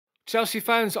Chelsea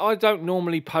fans, I don't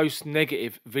normally post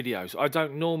negative videos. I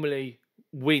don't normally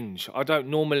whinge. I don't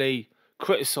normally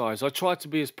criticise. I try to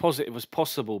be as positive as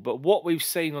possible. But what we've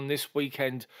seen on this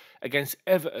weekend against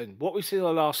Everton, what we've seen in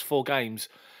the last 4 games,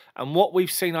 and what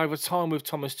we've seen over time with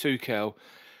Thomas Tuchel,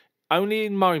 only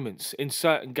in moments in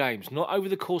certain games, not over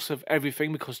the course of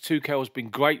everything, because Tuchel has been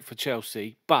great for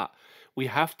Chelsea, but we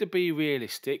have to be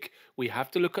realistic. We have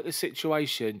to look at the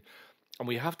situation, and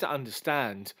we have to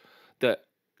understand that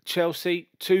Chelsea,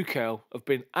 Tuchel, have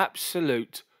been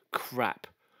absolute crap.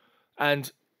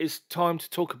 And it's time to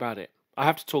talk about it. I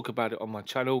have to talk about it on my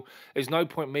channel. There's no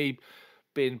point me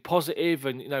being positive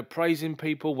and, praising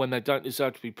people when they don't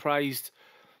deserve to be praised.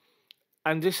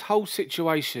 And this whole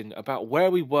situation about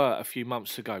where we were a few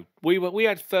months ago, we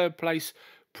had 3rd place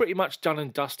pretty much done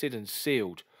and dusted and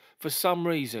sealed. For some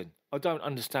reason, I don't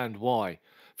understand why.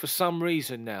 For some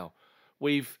reason now,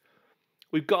 we've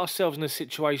got ourselves in a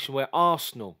situation where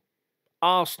Arsenal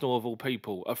of all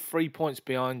people, are 3 points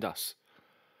behind us.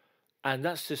 And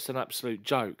that's just an absolute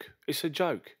joke. It's a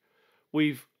joke.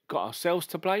 We've got ourselves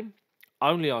to blame,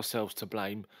 only ourselves to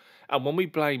blame. And when we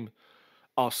blame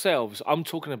ourselves, I'm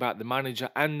talking about the manager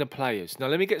and the players. Now,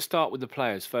 let me start with the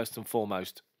players first and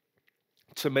foremost.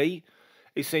 To me,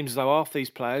 it seems as though half these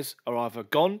players are either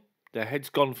gone, their head's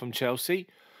gone from Chelsea,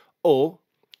 or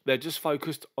they're just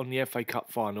focused on the FA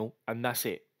Cup final, and that's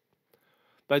it.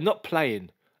 They're not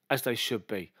playing as they should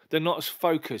be. They're not as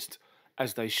focused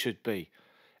as they should be.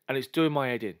 And it's doing my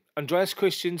head in. Andreas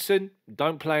Christensen,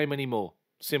 don't play him anymore.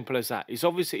 Simple as that. It's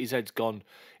obviously his head's gone.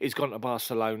 He's gone to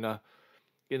Barcelona.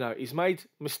 He's made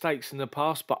mistakes in the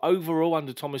past, but overall,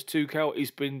 under Thomas Tuchel,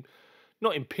 he's been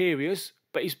not imperious,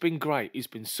 but he's been great. He's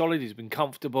been solid. He's been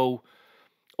comfortable.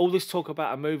 All this talk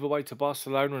about a move away to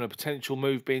Barcelona and a potential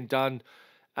move being done.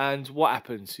 And what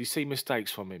happens? You see mistakes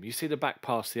from him. You see the back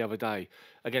pass the other day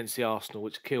against the Arsenal,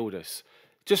 which killed us.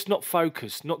 Just not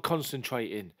focused, not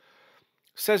concentrating.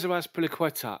 Cesar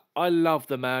Azpilicueta, I love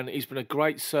the man. He's been a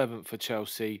great servant for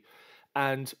Chelsea.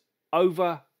 And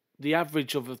over the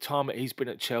average of the time that he's been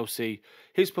at Chelsea,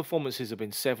 his performances have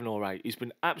been 7 or 8. He's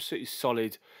been absolutely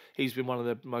solid. He's been one of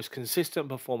the most consistent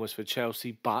performers for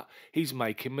Chelsea, but he's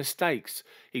making mistakes.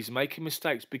 He's making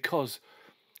mistakes because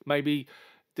maybe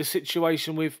the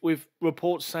situation with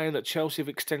reports saying that Chelsea have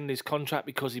extended his contract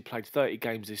because he played 30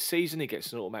 games this season. He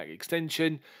gets an automatic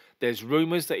extension. There's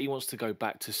rumours that he wants to go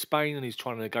back to Spain and he's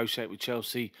trying to negotiate with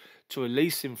Chelsea to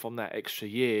release him from that extra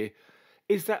year.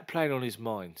 Is that playing on his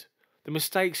mind? The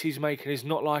mistakes he's making is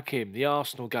not like him. The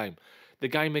Arsenal game, the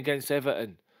game against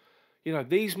Everton.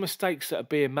 These mistakes that are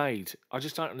being made, I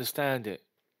just don't understand it.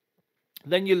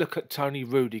 Then you look at Tony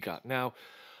Rudiger. Now,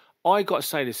 I got to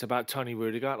say this about Tony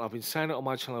Rudiger, and I've been saying it on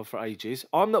my channel for ages.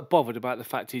 I'm not bothered about the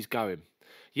fact he's going.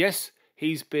 Yes,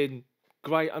 he's been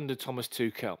great under Thomas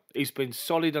Tuchel. He's been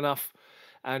solid enough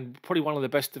and probably one of the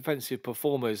best defensive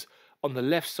performers on the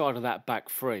left side of that back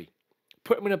 3.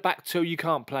 Put him in a back 2, you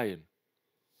can't play him.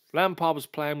 Lampard was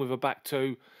playing with a back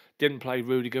 2, didn't play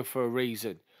Rudiger for a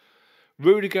reason.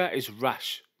 Rudiger is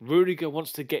rash. Rudiger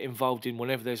wants to get involved in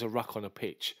whenever there's a ruck on a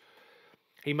pitch.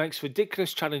 He makes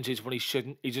ridiculous challenges when he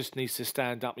shouldn't. He just needs to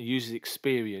stand up and use his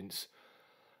experience.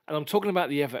 And I'm talking about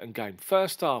the Everton game.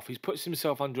 First half, he puts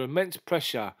himself under immense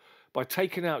pressure by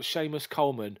taking out Seamus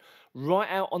Coleman right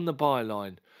out on the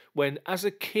byline. When, as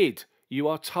a kid, you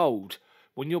are told,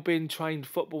 when you're being trained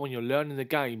football, when you're learning the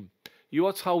game, you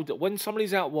are told that when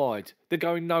somebody's out wide, they're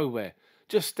going nowhere.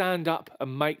 Just stand up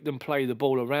and make them play the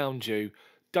ball around you.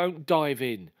 Don't dive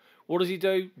in. What does he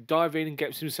do? Dive in and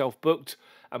gets himself booked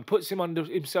and puts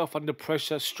himself under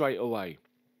pressure straight away.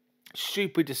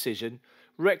 Stupid decision,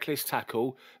 reckless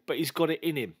tackle, but he's got it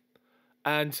in him.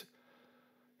 And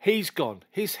he's gone.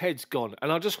 His head's gone.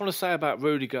 And I just want to say about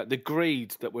Rudiger, the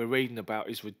greed that we're reading about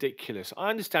is ridiculous. I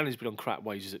understand he's been on crap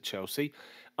wages at Chelsea.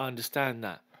 I understand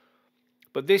that.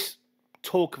 But this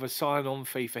talk of a sign-on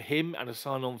fee for him and a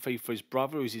sign-on fee for his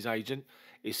brother, who's his agent,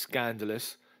 is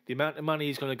scandalous. The amount of money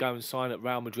he's going to go and sign at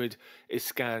Real Madrid is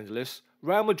scandalous.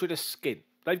 Real Madrid are skint.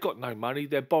 They've got no money.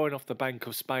 They're borrowing off the Bank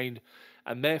of Spain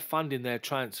and they're funding their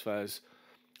transfers.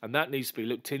 And that needs to be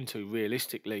looked into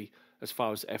realistically as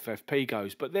far as FFP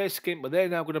goes. But they're skint, but they're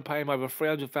now going to pay him over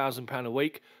 £300,000 a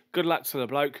week. Good luck to the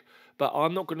bloke, but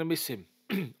I'm not going to miss him.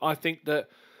 I think that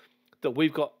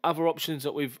we've got other options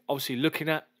that we've obviously looking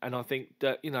at, and I think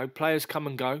that, players come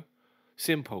and go.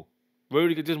 Simple.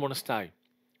 Rudiger didn't want to stay.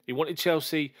 He wanted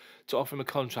Chelsea to offer him a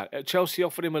contract. Chelsea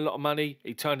offered him a lot of money.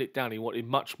 He turned it down. He wanted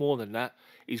much more than that.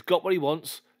 He's got what he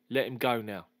wants. Let him go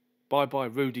now. bye-bye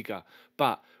Rudiger.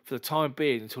 But for the time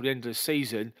being, until the end of the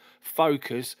season,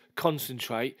 focus,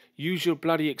 concentrate, use your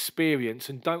bloody experience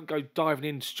and don't go diving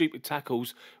in stupid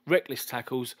tackles, reckless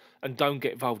tackles, and don't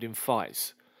get involved in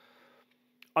fights.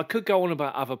 I could go on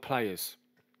about other players.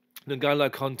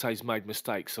 N'Golo Conte's made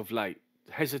mistakes of late.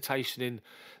 Hesitation in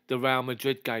the Real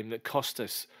Madrid game that cost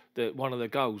us one of the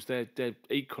goals, their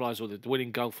equaliser, or the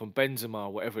winning goal from Benzema,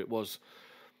 or whatever it was.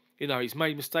 You know, he's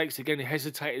made mistakes again. He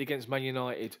hesitated against Man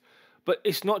United. But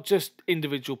it's not just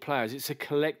individual players, it's a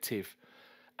collective.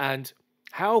 And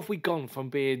how have we gone from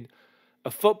being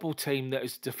a football team that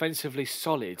is defensively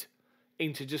solid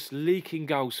into just leaking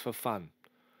goals for fun?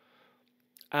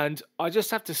 And I just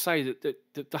have to say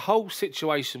that the whole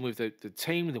situation with the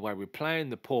team, the way we're playing,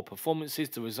 the poor performances,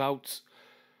 the results,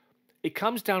 it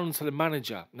comes down to the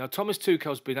manager. Now, Thomas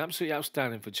Tuchel's been absolutely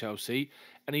outstanding for Chelsea,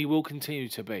 and he will continue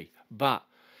to be. But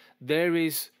there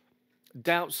is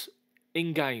doubts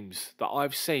in games that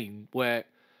I've seen where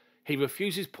he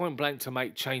refuses point blank to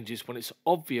make changes when it's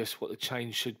obvious what the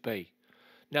change should be.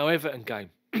 Now, Everton game,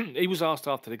 he was asked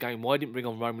after the game, why didn't bring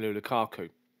on Romelu Lukaku?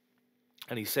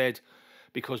 And he said,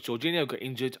 because Jorginho got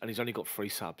injured and he's only got 3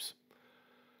 subs.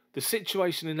 The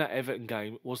situation in that Everton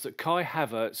game was that Kai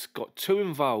Havertz got too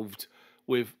involved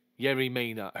with Yerry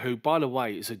Mina, who, by the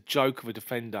way, is a joke of a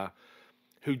defender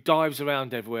who dives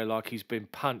around everywhere like he's been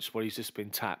punched while he's just been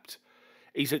tapped.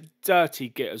 He's a dirty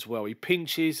git as well. He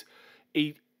pinches.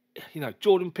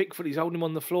 Jordan Pickford, he's holding him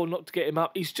on the floor not to get him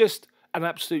up. He's just an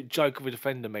absolute joke of a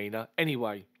defender, Mina.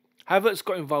 Anyway, Havertz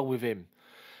got involved with him.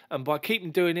 And by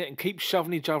keeping doing it and keep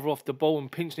shoving each other off the ball and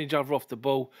pinching each other off the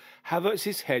ball,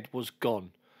 Havertz's head was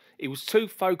gone. He was too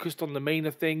focused on the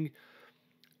Mina thing.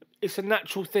 It's a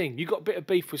natural thing. You got a bit of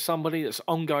beef with somebody that's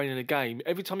ongoing in a game.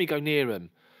 Every time you go near them,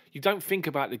 you don't think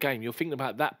about the game. You're thinking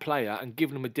about that player and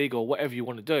giving them a dig or whatever you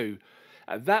want to do.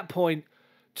 At that point,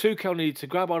 Tuchel needed to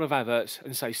grab hold of Havertz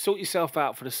and say, sort yourself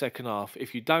out for the second half.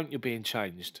 If you don't, you're being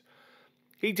changed.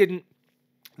 He didn't.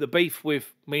 The beef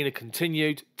with Mina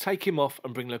continued. Take him off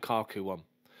and bring Lukaku on.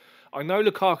 I know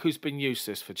Lukaku's been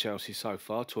useless for Chelsea so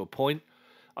far to a point.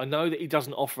 I know that he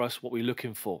doesn't offer us what we're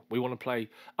looking for. We want to play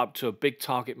up to a big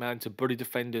target man to bully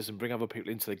defenders and bring other people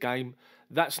into the game.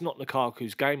 That's not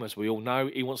Lukaku's game, as we all know.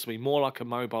 He wants to be more like a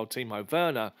mobile Timo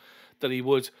Werner than he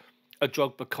would a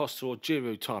Drogba, Costa or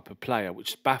Giroud type of player,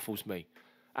 which baffles me.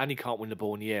 And he can't win the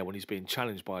ball in the air when he's being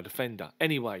challenged by a defender.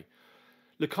 Anyway,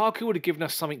 Lukaku would have given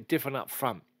us something different up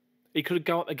front. He could have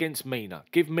gone up against Mina.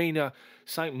 Give Mina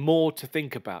something more to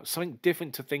think about, something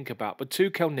different to think about. But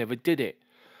Tuchel never did it.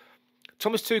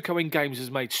 Thomas Tuchel in games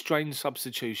has made strange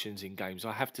substitutions in games,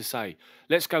 I have to say.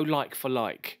 Let's go like for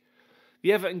like.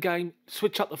 The Everton game,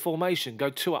 switch up the formation. Go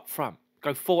 2 up front.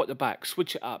 Go 4 at the back.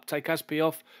 Switch it up. Take Aspi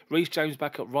off. Reece James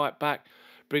back at right back.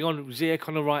 Bring on Ziyech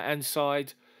on the right-hand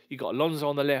side. You got Alonso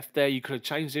on the left there. You could have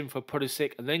changed him for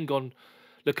Pulisic and then gone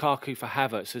Lukaku for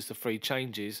Havertz as the 3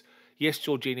 changes. Yes,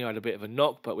 Jorginho had a bit of a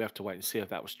knock, but we have to wait and see if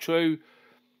that was true.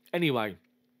 Anyway,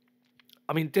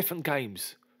 I mean, different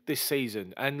games this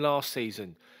season and last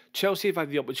season. Chelsea have had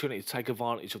the opportunity to take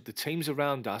advantage of the teams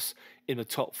around us in the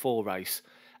top 4 race.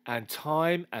 And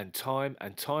time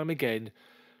again,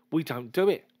 we don't do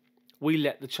it. We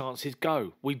let the chances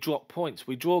go. We drop points.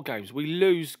 We draw games. We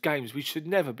lose games we should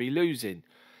never be losing.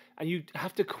 And you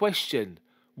have to question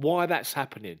why that's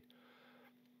happening.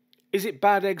 Is it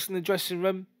bad eggs in the dressing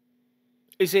room?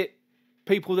 Is it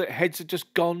people that heads are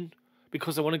just gone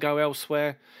because they want to go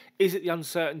elsewhere? Is it the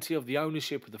uncertainty of the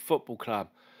ownership of the football club?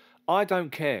 I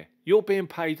don't care. You're being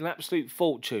paid an absolute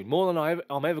fortune, more than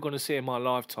I'm ever going to see in my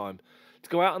lifetime, to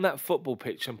go out on that football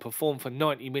pitch and perform for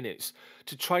 90 minutes,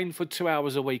 to train for 2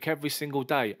 hours a week every single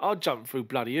day. I'll jump through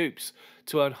bloody hoops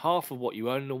to earn half of what you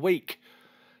earn in a week.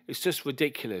 It's just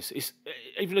ridiculous. It's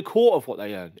even a quarter of what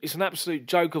they earn. It's an absolute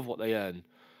joke of what they earn.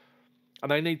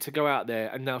 And they need to go out there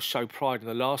and now show pride in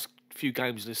the last few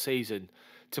games of the season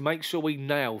to make sure we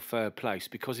nail third place.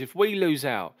 Because if we lose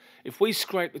out, if we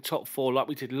scrape the top 4 like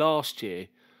we did last year,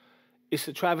 it's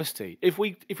a travesty. If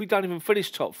we don't even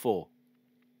finish top 4,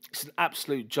 it's an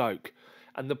absolute joke.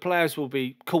 And the players will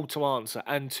be called to answer,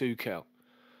 and Tuchel.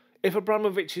 If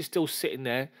Abramovich is still sitting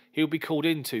there, he'll be called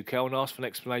in, Tuchel, and asked for an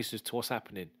explanation as to what's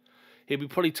happening. He'll be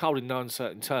probably told in no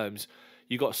uncertain terms,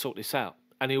 you've got to sort this out.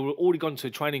 And he'll have already gone to the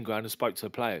training ground and spoke to the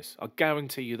players. I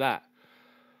guarantee you that.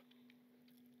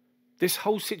 This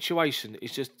whole situation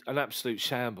is just an absolute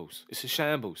shambles. It's a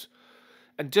shambles.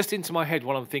 And just into my head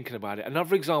while I'm thinking about it,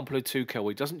 another example of Tuchel,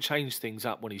 he doesn't change things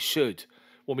up when he should,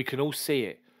 when we can all see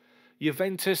it.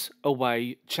 Juventus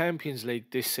away, Champions League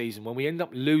this season, when we end up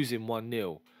losing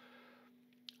 1-0.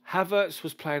 Havertz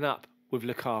was playing up with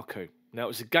Lukaku. Now, it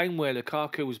was a game where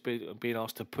Lukaku was being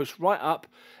asked to push right up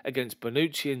against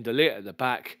Bonucci and De Ligt at the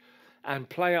back and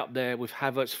play up there with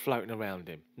Havertz floating around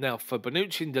him. Now, for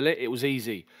Bonucci and De Ligt, it was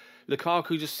easy.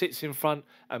 Lukaku just sits in front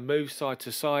and moves side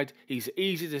to side. He's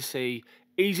easy to see,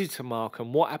 easy to mark.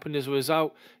 And what happened as a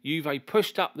result? Juve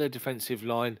pushed up their defensive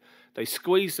line. They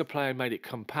squeezed the play and made it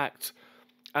compact.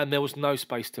 And there was no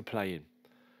space to play in.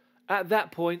 At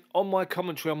that point, on my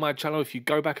commentary on my channel, if you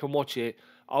go back and watch it,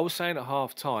 I was saying at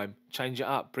half-time, change it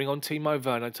up. Bring on Timo,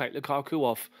 Werner, take Lukaku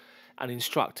off and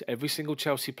instruct every single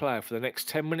Chelsea player for the next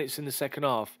 10 minutes in the second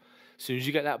half, as soon as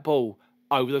you get that ball,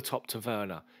 over the top to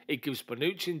Werner. It gives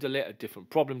Bonucci and De Ligt a different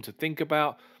problem to think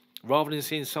about. Rather than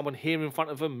seeing someone here in front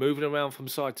of them, moving around from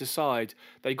side to side,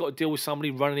 they've got to deal with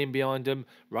somebody running in behind them,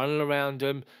 running around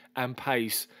them, and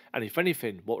pace. And if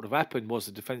anything, what would have happened was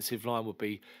the defensive line would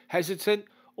be hesitant,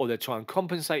 or they try and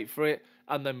compensate for it,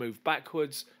 and they move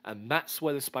backwards, and that's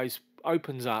where the space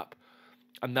opens up,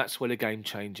 and that's where the game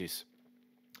changes.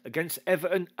 Against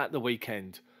Everton at the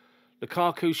weekend,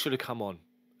 Lukaku should have come on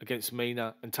against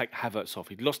Mina and take Havertz off.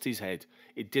 He'd lost his head.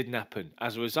 It didn't happen.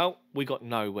 As a result, we got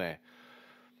nowhere.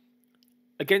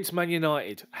 Against Man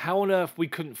United, how on earth we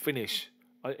couldn't finish?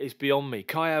 It's beyond me.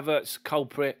 Kai Havertz,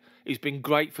 culprit. He's been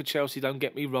great for Chelsea, don't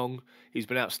get me wrong. He's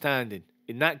been outstanding.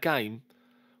 In that game,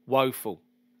 woeful.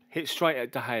 Hit straight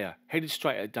at De Gea. Headed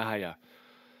straight at De Gea.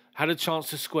 Had a chance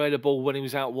to square the ball when he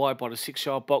was out wide by the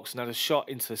 6-yard box and had a shot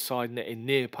into the side net in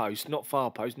near post. Not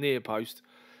far post, near post.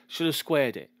 Should have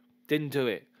squared it. Didn't do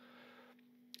it.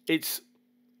 It's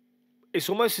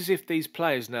almost as if these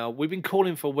players now, we've been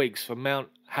calling for weeks for Mount,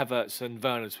 Havertz and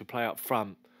Werner to play up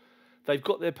front. They've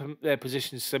got their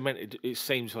positions cemented, it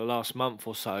seems, for the last month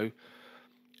or so.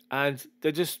 And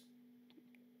they're just,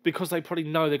 because they probably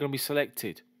know they're going to be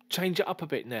selected, change it up a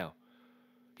bit now.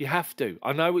 You have to.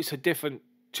 I know it's a different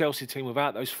Chelsea team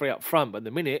without those three up front, but at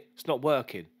the minute, it's not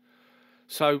working.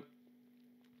 So,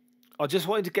 I just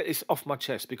wanted to get this off my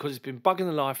chest because it's been bugging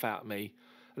the life out of me.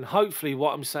 And hopefully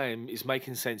what I'm saying is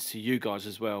making sense to you guys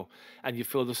as well. And you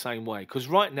feel the same way. Because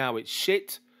right now it's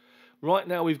shit. Right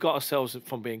now we've got ourselves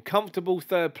from being comfortable,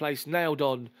 third place, nailed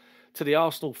on, to the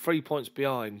Arsenal 3 points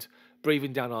behind,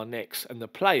 breathing down our necks. And the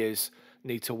players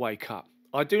need to wake up.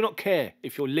 I do not care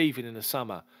if you're leaving in the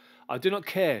summer. I do not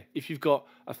care if you've got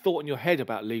a thought in your head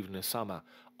about leaving in the summer.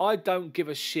 I don't give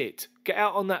a shit. Get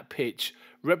out on that pitch,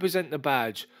 represent the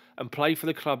badge, and play for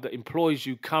the club that employs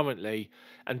you currently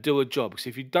and do a job. Because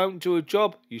if you don't do a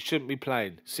job, you shouldn't be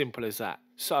playing. Simple as that.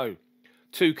 So,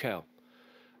 Tuchel,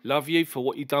 love you for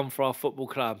what you've done for our football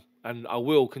club. And I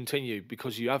will continue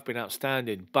because you have been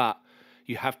outstanding. But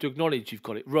you have to acknowledge you've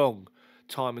got it wrong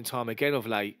time and time again of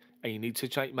late. And you need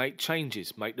to make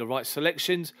changes. Make the right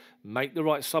selections. Make the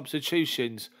right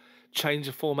substitutions. Change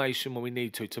the formation when we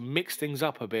need to mix things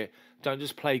up a bit. Don't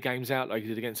just play games out like you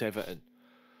did against Everton.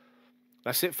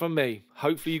 That's it from me.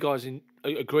 Hopefully you guys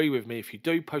agree with me. If you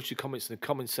do, post your comments in the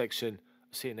comment section.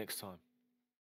 I'll see you next time.